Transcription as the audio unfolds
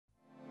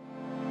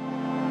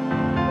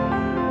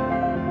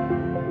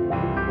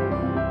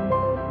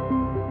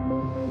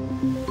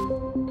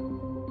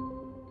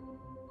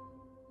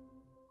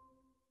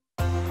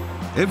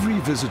Every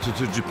visitor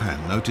to Japan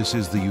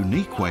notices the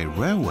unique way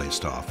railway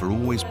staff are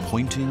always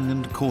pointing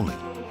and calling.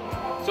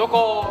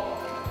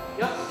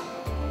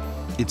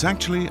 It's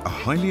actually a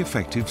highly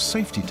effective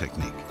safety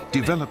technique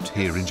developed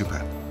here in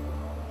Japan.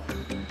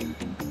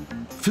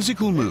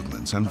 Physical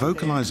movements and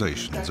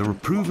vocalizations are a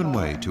proven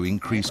way to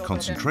increase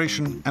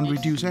concentration and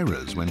reduce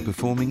errors when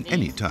performing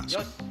any task.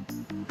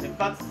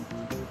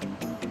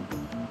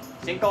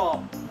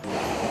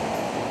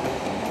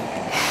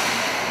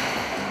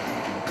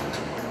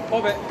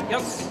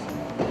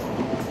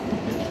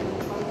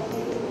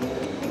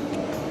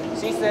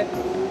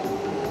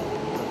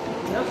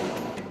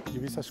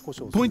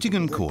 Pointing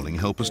and calling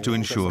help us to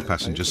ensure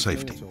passenger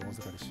safety.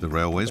 The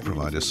railways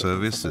provide a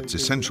service that's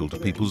essential to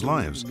people's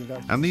lives,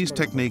 and these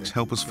techniques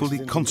help us fully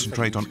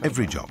concentrate on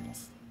every job.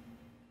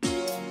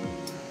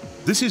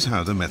 This is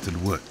how the method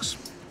works.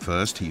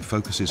 First, he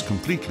focuses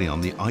completely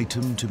on the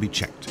item to be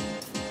checked.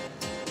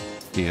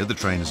 Here, the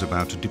train is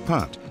about to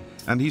depart,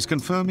 and he's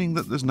confirming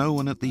that there's no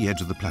one at the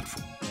edge of the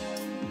platform.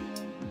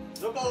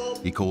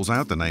 He calls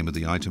out the name of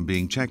the item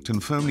being checked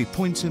and firmly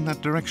points in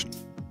that direction.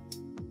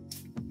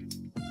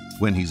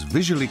 When he's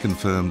visually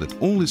confirmed that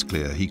all is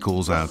clear, he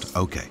calls out,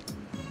 OK.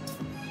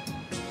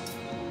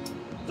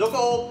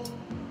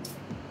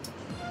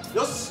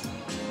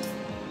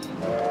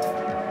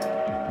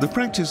 The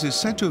practice is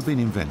said to have been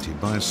invented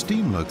by a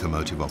steam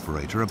locomotive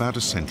operator about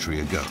a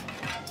century ago.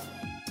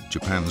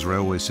 Japan's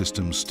railway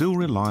systems still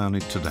rely on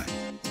it today.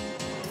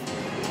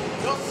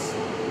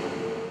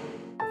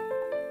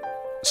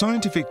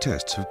 Scientific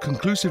tests have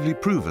conclusively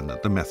proven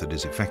that the method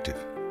is effective.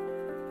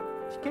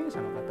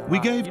 We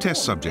gave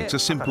test subjects a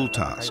simple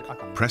task: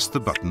 press the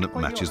button that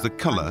matches the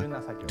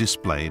color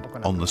displayed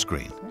on the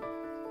screen.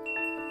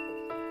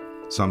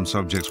 Some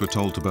subjects were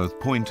told to both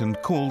point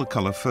and call the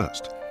color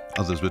first.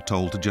 Others were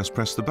told to just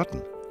press the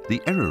button.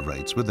 The error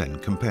rates were then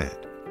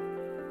compared.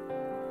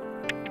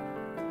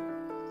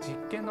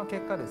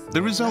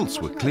 The results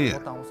were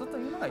clear.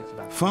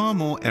 Far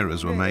more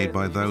errors were made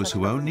by those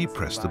who only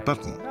pressed the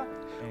button,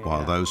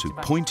 while those who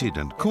pointed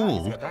and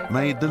called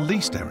made the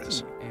least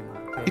errors.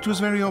 It was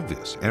very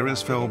obvious.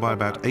 Errors fell by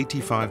about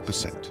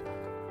 85%.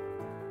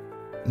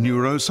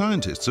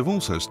 Neuroscientists have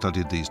also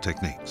studied these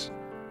techniques.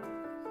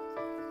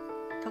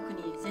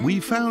 We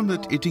found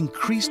that it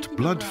increased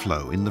blood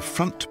flow in the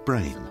front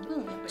brain,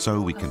 so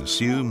we can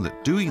assume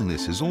that doing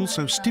this is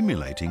also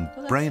stimulating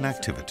brain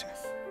activity.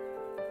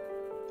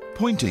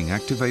 Pointing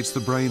activates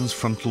the brain's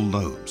frontal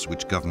lobes,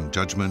 which govern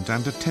judgment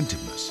and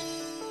attentiveness.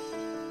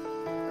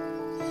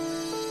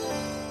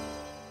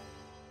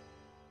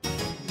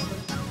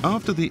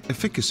 After the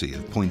efficacy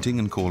of pointing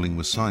and calling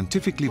was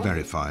scientifically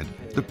verified,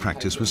 the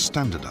practice was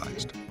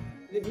standardized.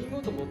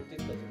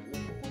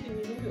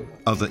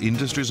 Other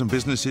industries and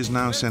businesses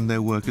now send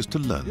their workers to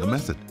learn the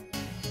method.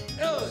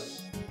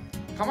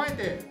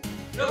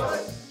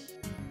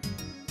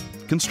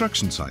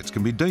 Construction sites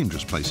can be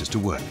dangerous places to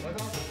work.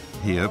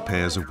 Here,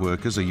 pairs of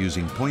workers are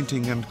using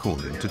pointing and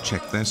calling to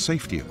check their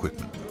safety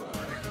equipment.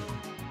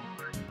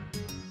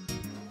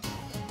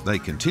 They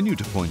continue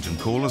to point and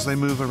call as they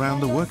move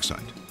around the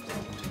worksite.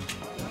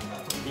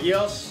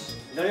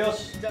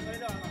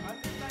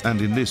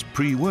 And in this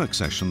pre-work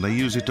session, they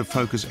use it to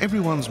focus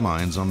everyone's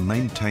minds on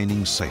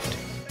maintaining safety.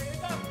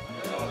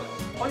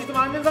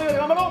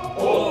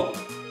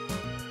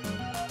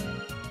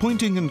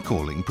 Pointing and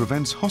calling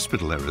prevents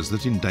hospital errors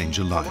that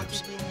endanger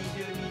lives.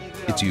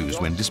 It's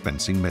used when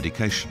dispensing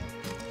medication,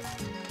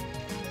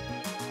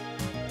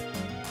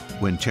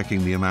 when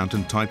checking the amount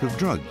and type of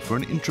drug for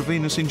an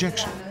intravenous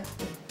injection,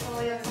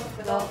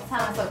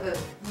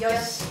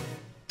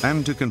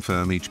 and to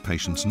confirm each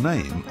patient's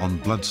name on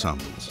blood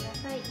samples.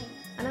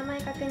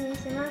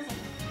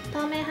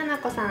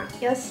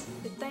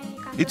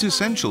 It's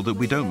essential that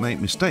we don't make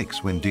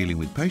mistakes when dealing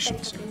with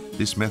patients.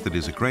 This method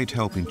is a great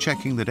help in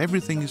checking that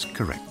everything is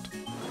correct.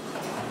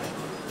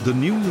 The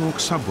New York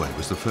subway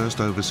was the first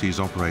overseas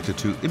operator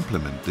to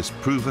implement this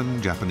proven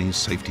Japanese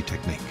safety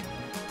technique,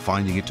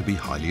 finding it to be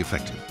highly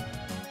effective.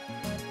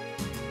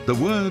 The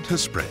word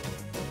has spread,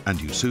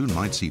 and you soon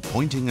might see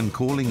pointing and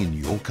calling in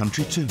your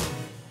country too.